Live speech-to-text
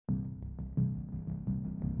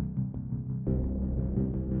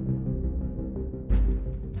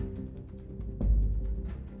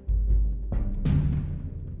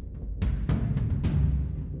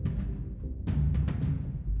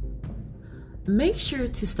Make sure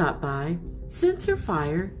to stop by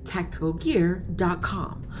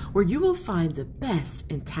centerfiretacticalgear.com, where you will find the best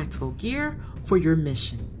in tactical gear for your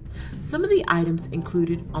mission. Some of the items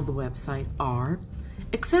included on the website are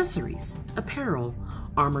accessories, apparel,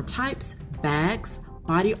 armor types, bags,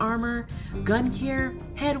 body armor, gun gear,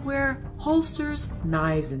 headwear, holsters,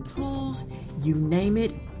 knives and tools, you name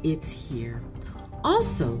it, it's here.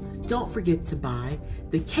 Also, don't forget to buy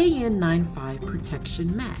the KN95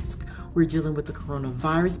 protection mask. We're dealing with the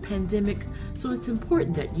coronavirus pandemic, so it's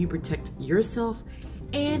important that you protect yourself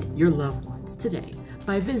and your loved ones today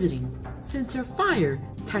by visiting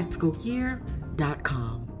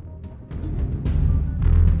centerfiretacticalgear.com.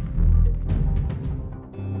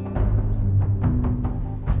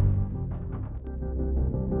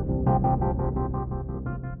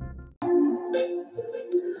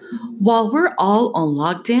 While we're all on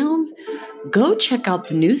lockdown, go check out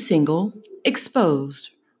the new single, Exposed,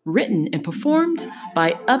 written and performed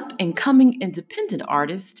by up-and-coming independent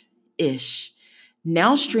artist, Ish,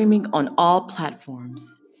 now streaming on all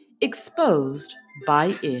platforms. Exposed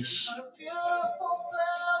by Ish.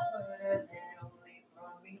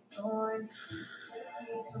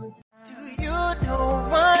 Do you know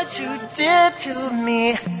what you did to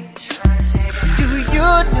me? Do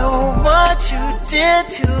you know what you did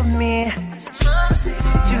to me?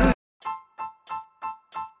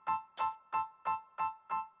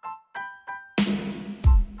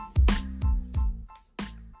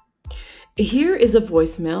 Here is a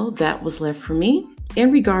voicemail that was left for me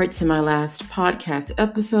in regard to my last podcast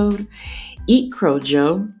episode, Eat Crow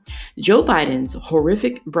Joe. Joe Biden's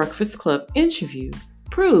horrific Breakfast Club interview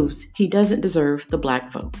proves he doesn't deserve the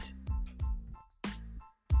black vote.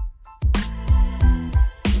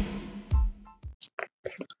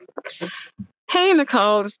 Hey,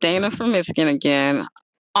 Nicole, it's Dana from Michigan again.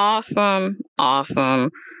 Awesome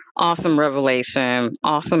revelation,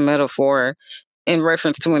 awesome metaphor in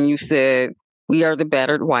reference to when you said we are the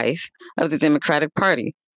battered wife of the Democratic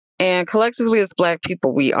Party. And collectively as Black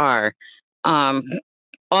people, we are.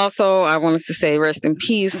 Also, I wanted to say rest in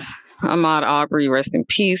peace, Ahmaud Arbery, rest in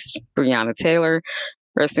peace, Breonna Taylor,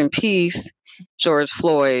 rest in peace, George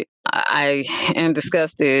Floyd. I am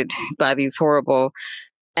disgusted by these horrible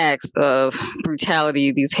acts of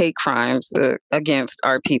brutality, these hate crimes against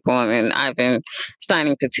our people. And I've been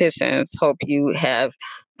signing petitions. Hope you have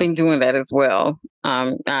been doing that as well.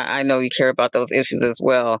 I know you care about those issues as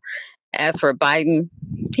well. As for Biden,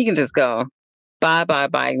 he can just go. Bye,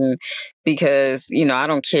 Biden, because, I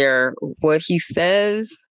don't care what he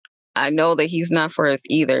says. I know that he's not for us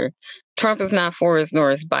either. Trump is not for us,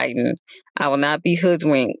 nor is Biden. I will not be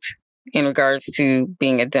hoodwinked in regards to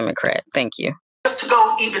being a Democrat. Thank you. Just to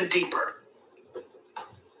go even deeper,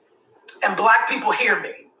 and Black people hear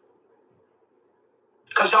me,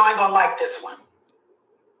 because y'all ain't gonna like this one.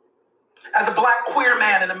 As a Black queer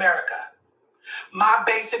man in America, my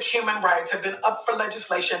basic human rights have been up for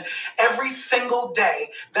legislation every single day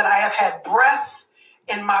that I have had breath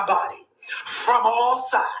in my body from all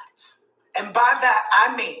sides. And by that,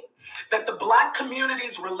 I mean that the Black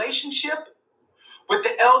community's relationship with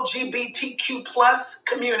the LGBTQ plus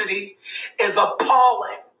community is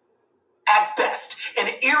appalling at best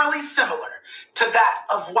and eerily similar to that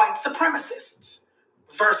of white supremacists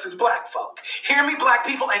versus Black folk. Hear me, Black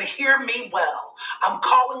people, and hear me well. I'm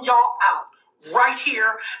calling y'all out right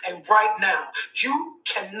here and right now. You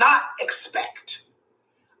cannot expect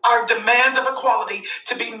our demands of equality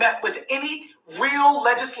to be met with any real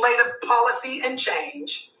legislative policy and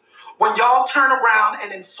change when y'all turn around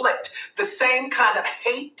and inflict the same kind of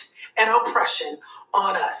hate and oppression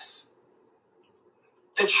on us.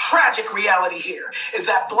 The tragic reality here is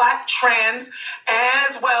that Black, trans,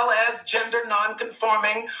 as well as gender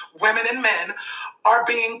non-conforming women and men are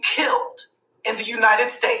being killed in the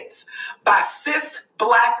United States by cis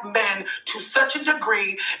Black men to such a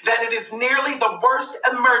degree that it is nearly the worst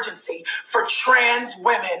emergency for trans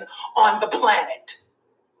women on the planet.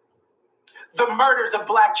 The murders of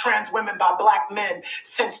Black trans women by Black men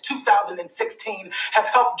since 2016 have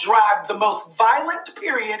helped drive the most violent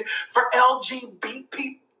period for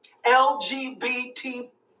LGBTQ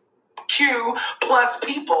plus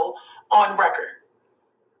people on record.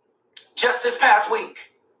 Just this past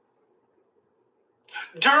week,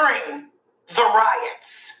 during the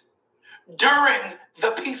riots, during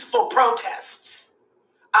the peaceful protests,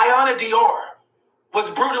 Ayanna Dior was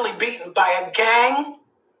brutally beaten by a gang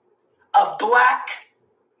of Black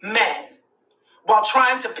men while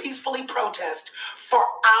trying to peacefully protest for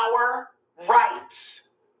our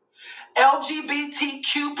rights.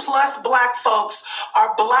 LGBTQ plus Black folks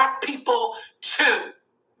are Black people too.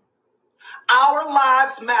 Our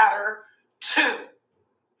lives matter Two.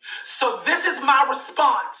 So this is my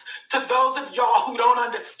response to those of y'all who don't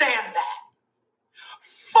understand that.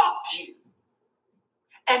 Fuck you.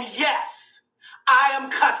 And yes, I am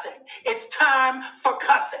cussing. It's time for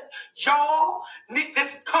cussing. Y'all,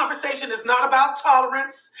 this conversation is not about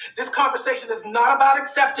tolerance. This conversation is not about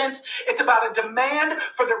acceptance. It's about a demand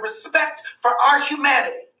for the respect for our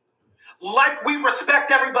humanity. Like we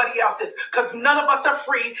respect everybody else's, because none of us are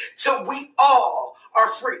free till we all are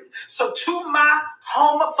free. So to my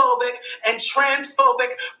homophobic and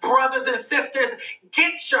transphobic brothers and sisters,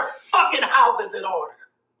 get your fucking houses in order.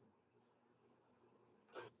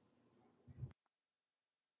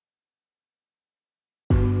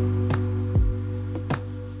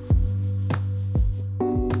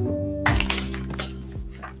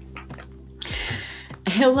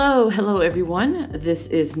 Hello everyone. This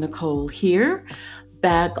is Nicole here,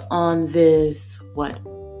 back on this,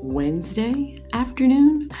 Wednesday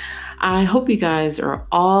afternoon? I hope you guys are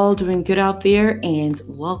all doing good out there, and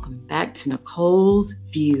welcome back to Nicole's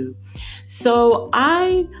View. So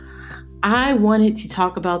I wanted to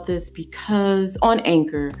talk about this because on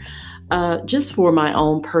Anchor, just for my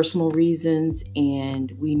own personal reasons,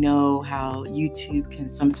 and we know how YouTube can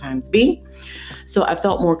sometimes be. So I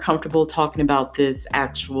felt more comfortable talking about this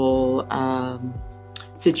actual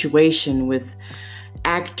situation with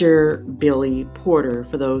actor Billy Porter.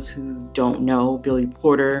 For those who don't know, Billy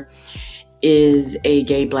Porter is a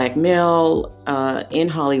gay black male in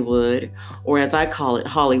Hollywood, or as I call it,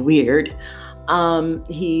 Hollyweird.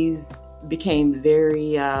 He's became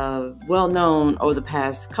very well known over the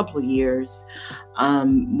past couple of years.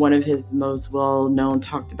 One of his most well known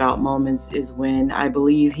talked about moments is when I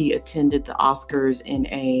believe he attended the Oscars in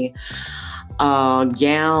a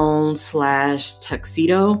gown /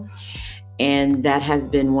 tuxedo. And that has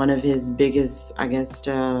been one of his biggest, I guess,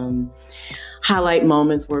 highlight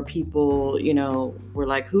moments where people, were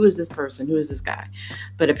like, who is this person? Who is this guy?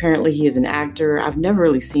 But apparently he is an actor. I've never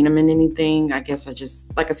really seen him in anything. I guess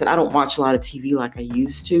like I said, I don't watch a lot of TV like I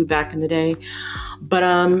used to back in the day.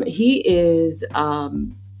 But he is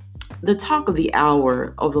the talk of the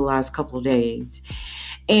hour over the last couple of days.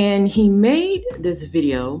 And he made this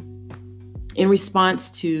video in response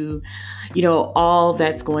to, all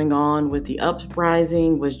that's going on with the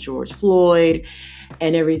uprising with George Floyd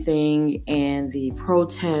and everything, and the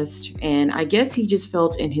protest. And I guess he just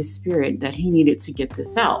felt in his spirit that he needed to get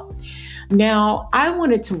this out. Now, I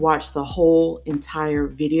wanted to watch the whole entire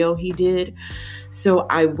video he did. So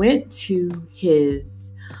I went to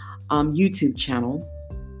his YouTube channel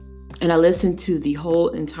and I listened to the whole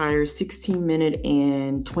entire 16-minute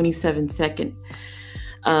and 27-second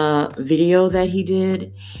video that he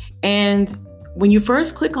did. And when you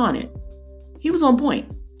first click on it, he was on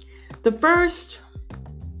point. The first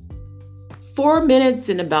 4 minutes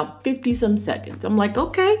and about 50 some seconds, I'm like,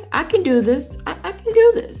 okay, I can do this. I can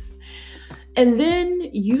do this. And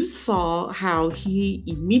then you saw how he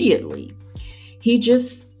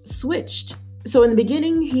just switched. So in the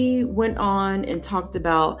beginning, he went on and talked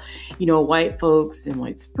about, white folks and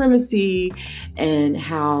white supremacy and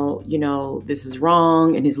how, this is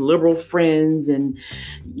wrong, and his liberal friends, and,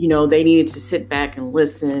 they needed to sit back and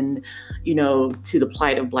listen, to the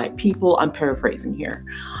plight of Black people. I'm paraphrasing here.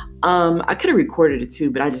 I could have recorded it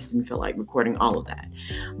too, but I just didn't feel like recording all of that.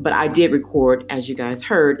 But I did record, as you guys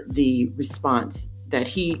heard, the response that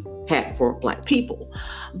he had for Black people.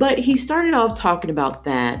 But he started off talking about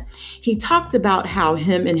that. He talked about how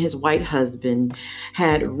him and his white husband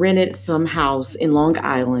had rented some house in Long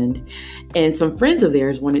Island, and some friends of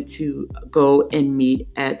theirs wanted to go and meet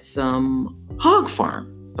at some hog farm.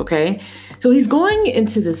 Okay, so he's going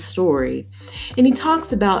into this story, and he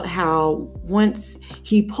talks about how once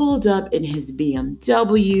he pulled up in his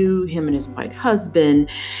BMW, him and his white husband,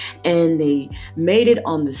 and they made it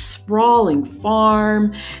on the sprawling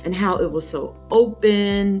farm, and how it was so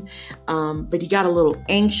open, but he got a little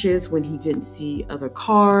anxious when he didn't see other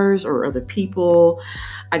cars or other people.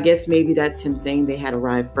 I guess maybe that's him saying they had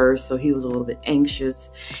arrived first, so he was a little bit anxious,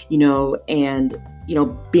 and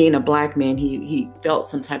being a Black man, he felt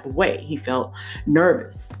some type of way. He felt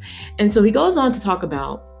nervous. And so he goes on to talk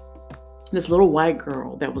about this little white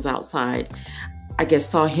girl that was outside, I guess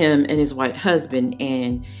saw him and his white husband,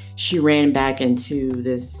 and she ran back into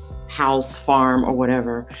this house, farm, or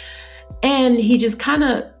whatever. And he just kind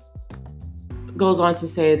of goes on to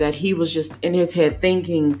say that he was just in his head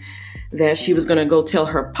thinking that she was going to go tell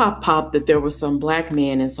her pop that there was some Black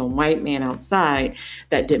man and some white man outside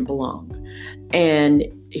that didn't belong. And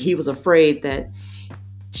he was afraid that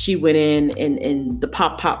she went in and the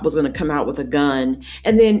pop was going to come out with a gun.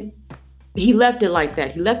 And then he left it like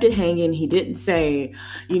that. He left it hanging. He didn't say,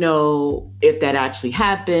 if that actually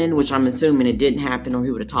happened, which I'm assuming it didn't happen, or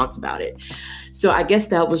he would have talked about it. So I guess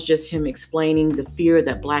that was just him explaining the fear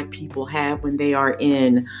that Black people have when they are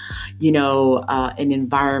in, an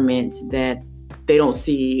environment that they don't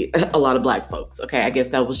see a lot of Black folks. Okay, I guess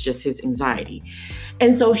that was just his anxiety.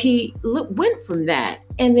 And so he went from that,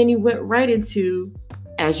 and then he went right into,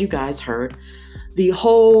 as you guys heard, the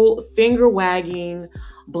whole finger wagging,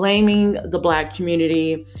 blaming the Black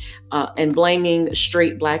community, and blaming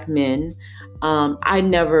straight Black men. I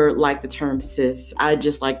never liked the term cis. I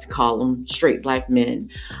just like to call them straight Black men.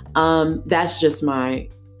 That's just my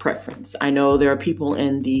preference. I know there are people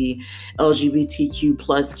in the LGBTQ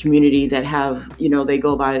plus community that have, they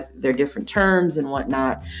go by their different terms and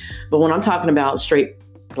whatnot. But when I'm talking about straight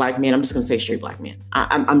Black men, I'm just going to say straight Black men.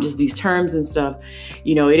 I'm just these terms and stuff,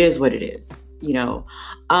 it is what it is,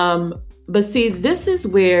 But see, this is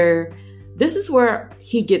where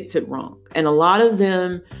he gets it wrong. And a lot of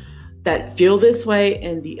them that feel this way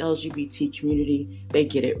in the LGBT community, they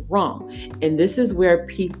get it wrong. And this is where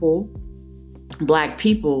Black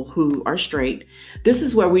people who are straight, this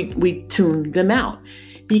is where we tune them out,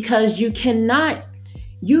 because you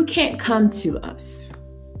can't come to us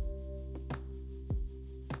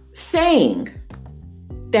saying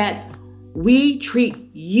that we treat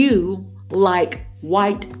you like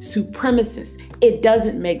white supremacists. It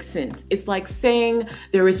doesn't make sense. It's like saying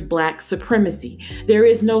there is Black supremacy. There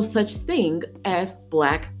is no such thing as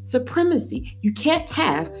Black supremacy. You can't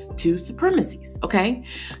have two supremacies, okay?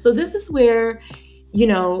 So this is where,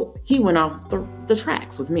 he went off the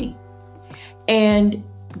tracks with me. And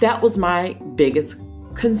that was my biggest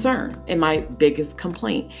concern and my biggest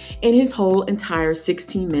complaint in his whole entire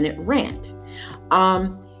 16-minute rant.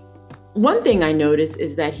 One thing I noticed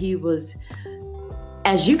is that he was,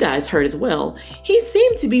 as you guys heard as well, he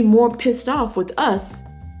seemed to be more pissed off with us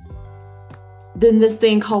than this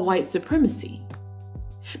thing called white supremacy.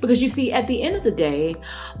 Because you see, at the end of the day,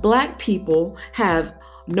 Black people have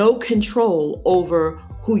no control over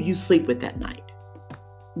who you sleep with that night.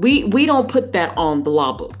 We don't put that on the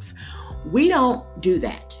law books. We don't do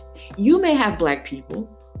that. You may have Black people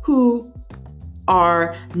who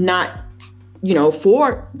are not,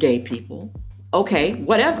 for gay people. Okay,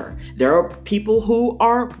 whatever. There are people who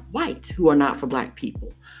are white who are not for Black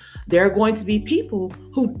people. There are going to be people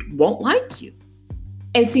who won't like you.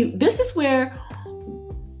 And see, this is where,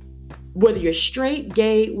 whether you're straight,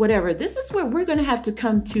 gay, whatever, this is where we're going to have to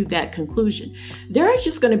come to that conclusion. There are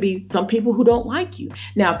just going to be some people who don't like you.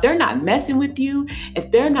 Now, if they're not messing with you,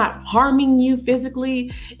 if they're not harming you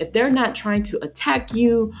physically, if they're not trying to attack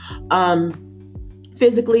you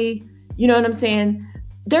physically, you know what I'm saying?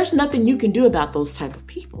 There's nothing you can do about those type of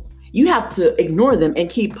people. You have to ignore them and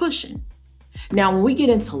keep pushing. Now, when we get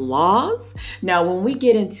into laws, when we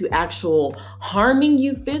get into actual harming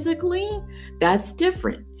you physically, that's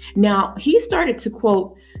different. Now, he started to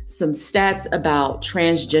quote some stats about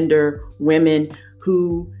transgender women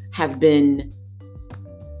who have been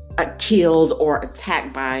killed or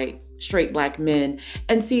attacked by straight Black men.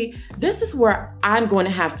 And see, this is where I'm going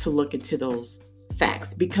to have to look into those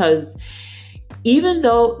facts, because even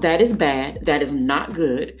though that is bad, that is not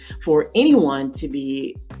good for anyone to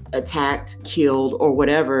be attacked, killed, or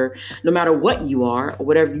whatever, no matter what you are or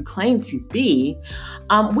whatever you claim to be,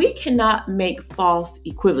 we cannot make false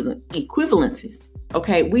equivalencies.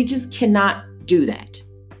 Okay, we just cannot do that.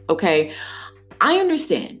 Okay, I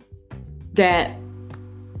understand that,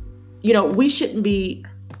 we shouldn't be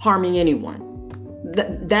harming anyone.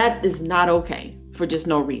 That is not okay for just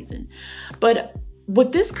no reason. But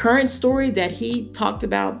with this current story that he talked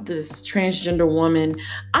about, this transgender woman,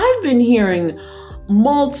 I've been hearing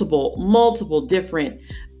multiple different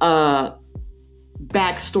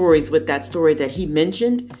backstories with that story that he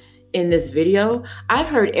mentioned in this video. I've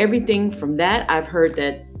heard everything from that. I've heard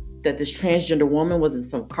that this transgender woman was in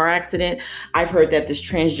some car accident. I've heard that this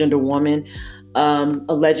transgender woman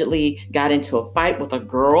allegedly got into a fight with a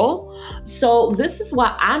girl. So this is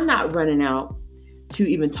why I'm not running out to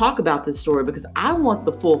even talk about this story, because I want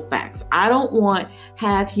the full facts. I don't want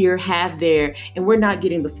half here, half there, and we're not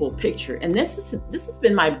getting the full picture. And this has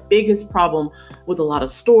been my biggest problem with a lot of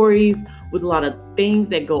stories, with a lot of things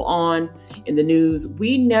that go on in the news.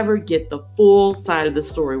 We never get the full side of the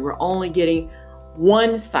story. We're only getting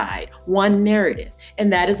one side, one narrative,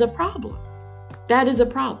 and that is a problem. That is a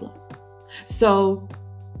problem. So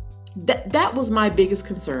that was my biggest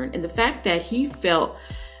concern. And the fact that he felt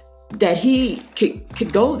that he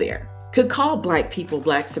could go there, could call Black people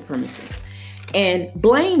Black supremacists and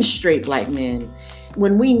blame straight Black men,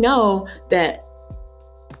 when we know that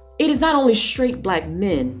it is not only straight black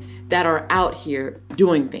men that are out here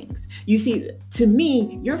doing things. You see, to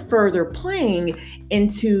me, you're further playing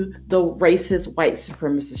into the racist white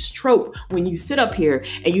supremacist trope when you sit up here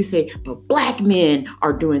and you say, but black men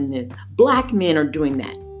are doing this, black men are doing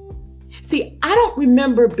that. See, I don't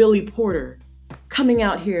remember Billy Porter coming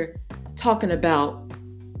out here talking about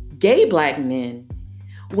gay black men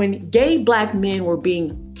when gay black men were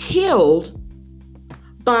being killed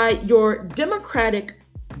by your Democratic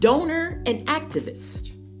donor and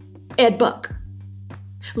activist, Ed Buck.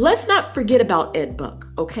 Let's not forget about Ed Buck,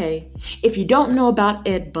 okay? If you don't know about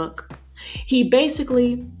Ed Buck, he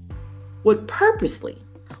basically would purposely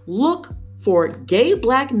look for gay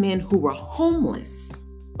black men who were homeless,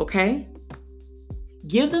 okay?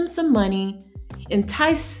 Give them some money,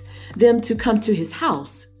 entice them to come to his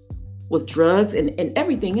house with drugs and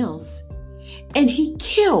everything else. And he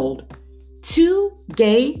killed 2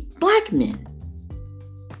 gay black men.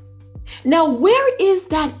 Now, where is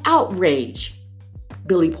that outrage,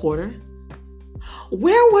 Billy Porter?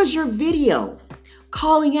 Where was your video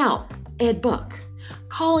calling out Ed Buck,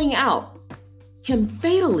 calling out him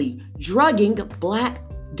fatally drugging black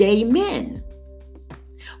gay men?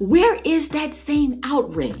 Where is that same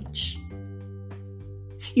outrage?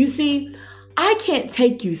 You see, I can't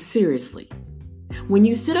take you seriously when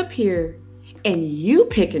you sit up here and you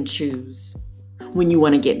pick and choose when you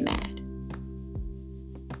want to get mad.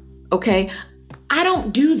 Okay? I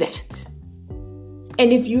don't do that.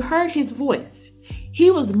 And if you heard his voice,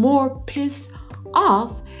 he was more pissed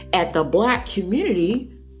off at the black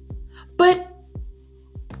community. But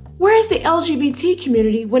where's the LGBT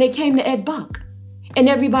community when it came to Ed Buck and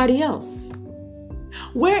everybody else?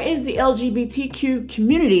 Where is the LGBTQ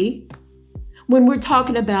community when we're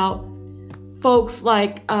talking about folks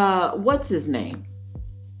like, what's his name?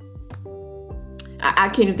 I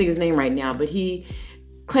can't even think of his name right now, but he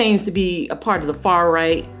claims to be a part of the far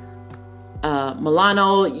right.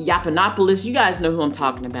 Milano Yiannopoulos, you guys know who I'm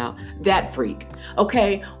talking about. That freak.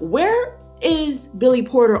 Okay, where is Billy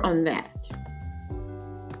Porter on that?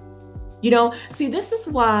 You know, see, this is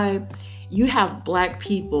why you have black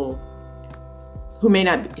people who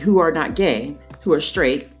are not gay, who are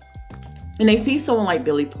straight, and they see someone like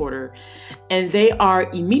Billy Porter, and they are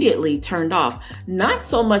immediately turned off, not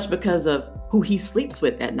so much because of who he sleeps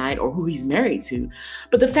with that night or who he's married to,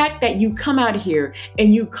 but the fact that you come out here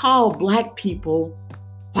and you call black people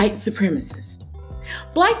white supremacists.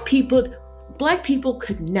 Black people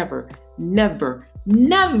could never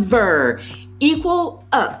equal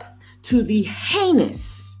up to the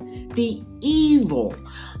heinous, the evil,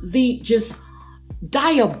 the just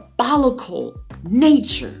diabolical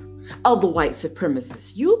nature of the white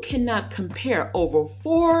supremacists. You cannot compare over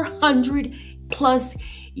 400 plus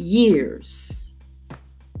years.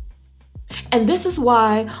 And this is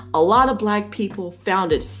why a lot of black people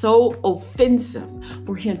found it so offensive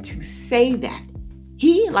for him to say that.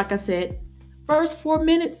 He, like I said, first 4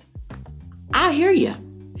 minutes, I hear you.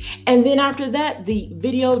 And then after that, the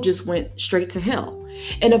video just went straight to hell.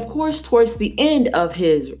 And of course, towards the end of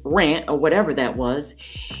his rant or whatever that was,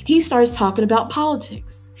 he starts talking about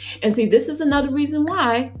politics. And see, this is another reason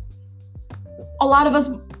why a lot of us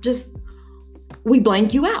we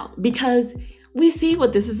blank you out, because we see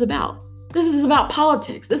what this is about. This is about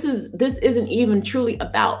politics. This isn't even truly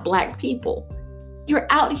about black people. You're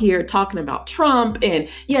out here talking about Trump, and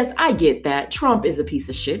yes, I get that. Trump is a piece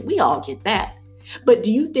of shit. We all get that. But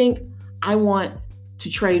do you think I want to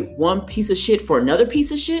trade one piece of shit for another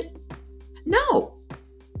piece of shit? No.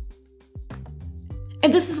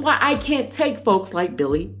 And this is why I can't take folks like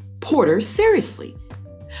Billy Porter seriously.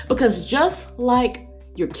 Because just like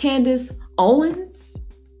your Candace Owens,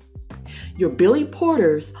 your Billy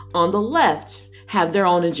Porters on the left have their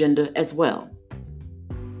own agenda as well.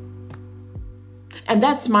 And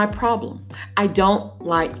that's my problem. I don't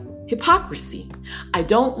like hypocrisy. I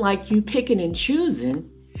don't like you picking and choosing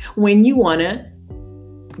when you want to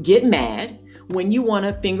get mad, when you want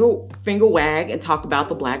to finger wag and talk about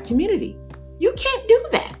the black community. You can't do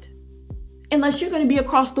that unless you're going to be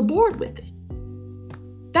across the board with it.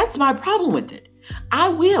 That's my problem with it.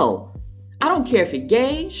 I don't care if you're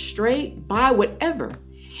gay, straight, bi, whatever.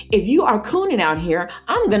 If you are cooning out here,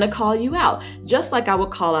 I'm going to call you out. Just like I would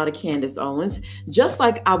call out a Candace Owens, just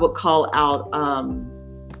like I would call out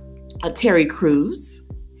a Terry Crews.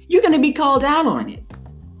 You're going to be called out on it.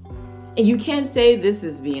 And you can't say this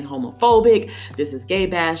is being homophobic, this is gay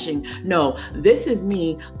bashing. No, this is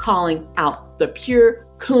me calling out the pure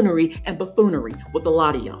coonery and buffoonery with a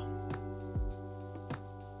lot of y'all.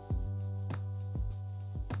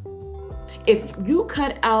 If you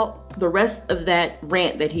cut out the rest of that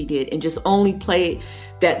rant that he did and just only play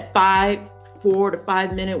that 4 to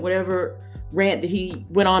 5 minute, whatever rant that he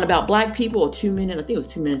went on about black people, or 2 minutes, I think it was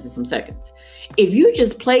 2 minutes and some seconds. If you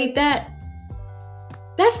just played that,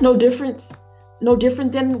 that's no different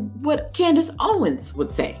than what Candace Owens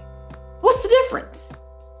would say. What's the difference?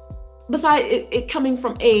 Besides it coming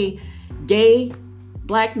from a gay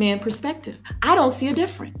black man perspective, I don't see a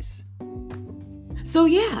difference. So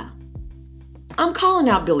yeah, I'm calling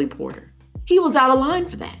out Billy Porter. He was out of line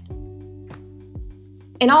for that.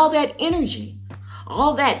 And all that energy,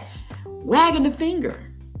 all that wagging the finger,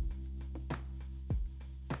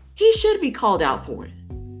 he should be called out for it.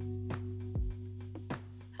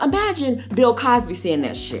 Imagine Bill Cosby saying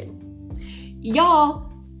that shit.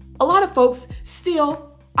 Y'all, a lot of folks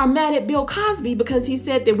still are mad at Bill Cosby because he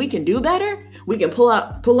said that we can do better. We can pull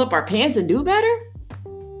up our pants and do better.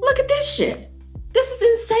 Look at this shit. This is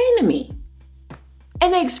insane to me.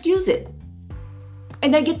 And they excuse it.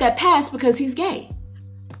 And they get that pass because he's gay.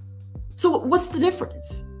 So what's the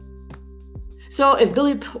difference? So if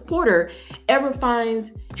Billy Porter ever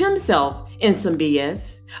finds himself in some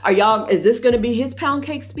BS, is this going to be his pound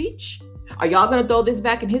cake speech? Are y'all going to throw this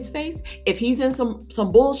back in his face if he's in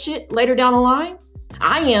some bullshit later down the line?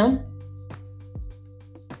 I am.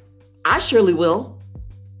 I surely will,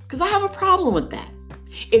 because I have a problem with that.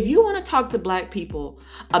 If you want to talk to black people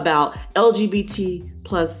about LGBT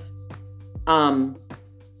plus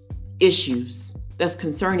issues that's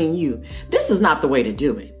concerning you, this is not the way to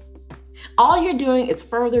do it. All you're doing is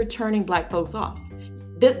further turning black folks off.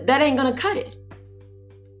 That ain't going to cut it.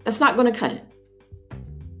 That's not going to cut it.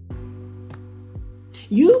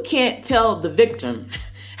 You can't tell the victim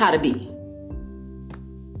how to be.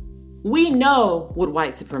 We know what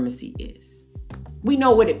white supremacy is. We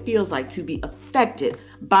know what it feels like to be affected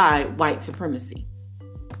by white supremacy.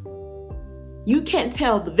 You can't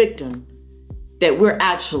tell the victim that we're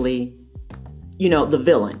actually, the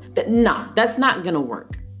villain. That's not going to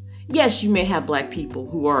work. Yes, you may have black people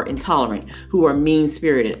who are intolerant, who are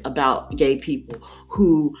mean-spirited about gay people,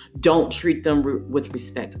 who don't treat them with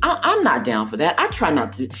respect. I'm not down for that. I try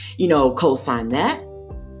not to, co-sign that.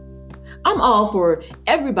 I'm all for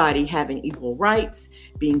everybody having equal rights,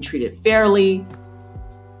 being treated fairly.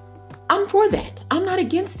 I'm for that. I'm not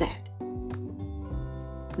against that.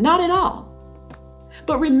 Not at all.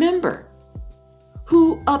 But remember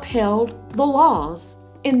who upheld the laws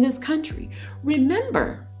in this country.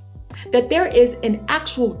 Remember that there is an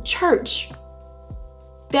actual church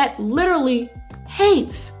that literally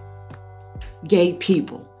hates gay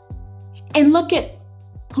people. And look at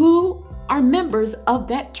who are members of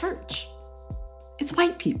that church. It's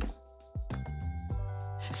white people.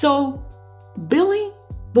 So, Billy,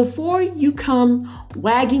 before you come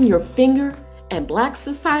wagging your finger at black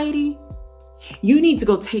society, you need to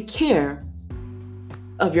go take care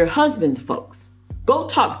of your husband's folks. Go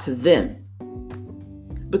talk to them.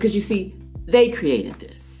 Because you see, they created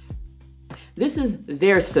this. This is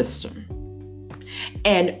their system.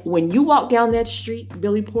 And when you walk down that street,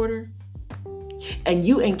 Billy Porter, and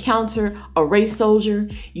you encounter a race soldier,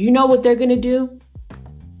 you know what they're going to do?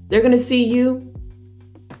 They're going to see you.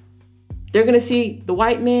 They're going to see the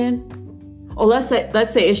white man. Or let's say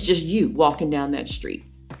it's just you walking down that street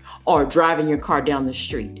or driving your car down the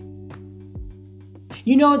street.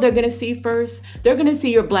 You know what they're going to see first? They're going to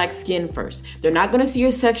see your black skin first. They're not going to see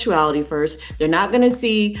your sexuality first. They're not going to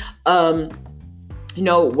see,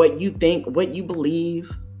 what you think, what you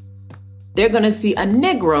believe. They're going to see a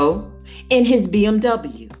Negro in his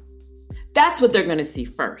BMW. That's what they're going to see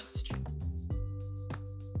first.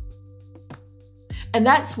 And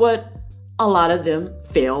that's what a lot of them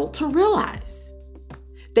fail to realize.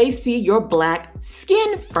 They see your black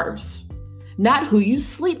skin first, not who you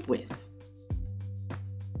sleep with.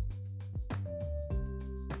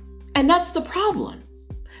 And that's the problem.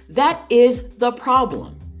 That is the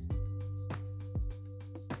problem.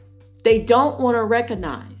 They don't want to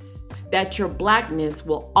recognize that your blackness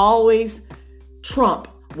will always trump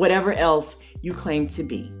whatever else you claim to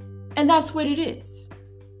be. And that's what it is.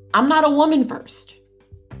 I'm not a woman first.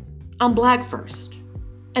 I'm black first.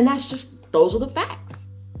 And those are the facts.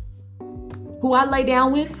 Who I lay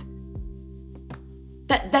down with,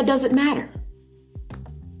 that doesn't matter.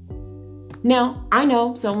 Now, I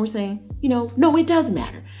know some were saying, no, it does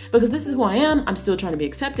matter because this is who I am. I'm still trying to be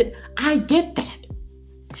accepted. I get that.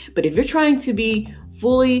 But if you're trying to be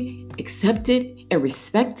fully accepted and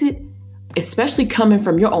respected, especially coming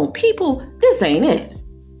from your own people, this ain't it.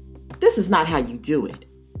 This is not how you do it.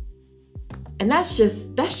 And that's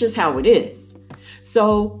just how it is.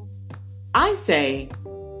 So I say,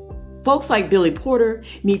 Folks like Billy Porter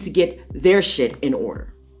need to get their shit in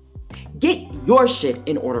order. Get your shit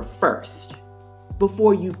in order first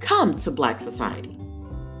before you come to Black society.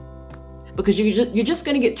 Because you're just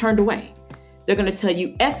going to get turned away. They're going to tell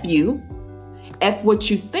you, F you, F what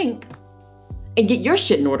you think, and get your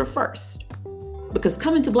shit in order first. Because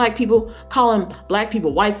coming to Black people, calling Black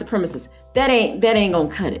people white supremacists, that ain't going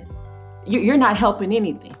to cut it. You're not helping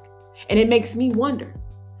anything. And it makes me wonder,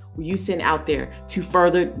 were you sent out there to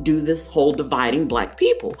further do this whole dividing Black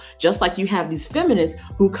people? Just like you have these feminists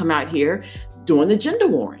who come out here doing the gender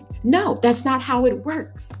warring. No, that's not how it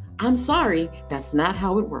works. I'm sorry, that's not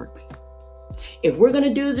how it works. If we're going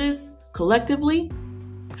to do this collectively,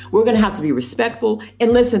 we're going to have to be respectful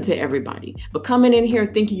and listen to everybody. But coming in here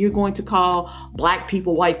thinking you're going to call Black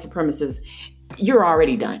people white supremacists, you're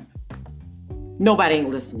already done. Nobody ain't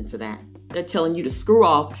listening to that. They're telling you to screw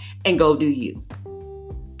off and go do you.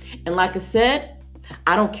 And like I said,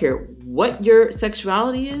 I don't care what your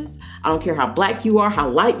sexuality is. I don't care how Black you are, how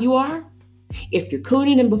light you are. If you're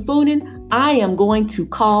cooning and buffooning, I am going to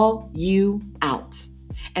call you out.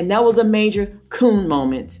 And that was a major coon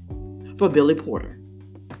moment for Billy Porter.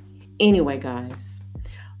 Anyway, guys,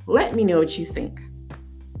 let me know what you think.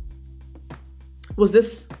 Was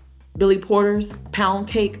this Billy Porter's pound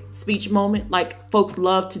cake speech moment like folks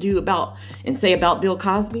love to do about and say about Bill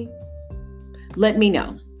Cosby? Let me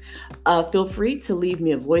know. Feel free to leave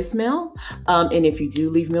me a voicemail. And if you do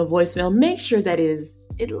leave me a voicemail, make sure that is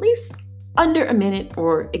at least under a minute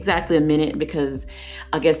or exactly a minute, because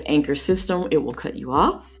I guess Anchor system, it will cut you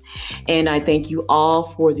off. And I thank you all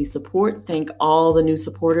for the support. Thank all the new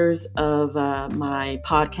supporters of my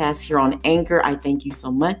podcast here on Anchor. I thank you so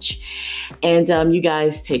much. And you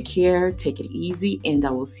guys take care, take it easy, and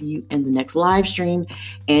I will see you in the next live stream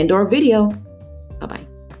and or video. Bye-bye.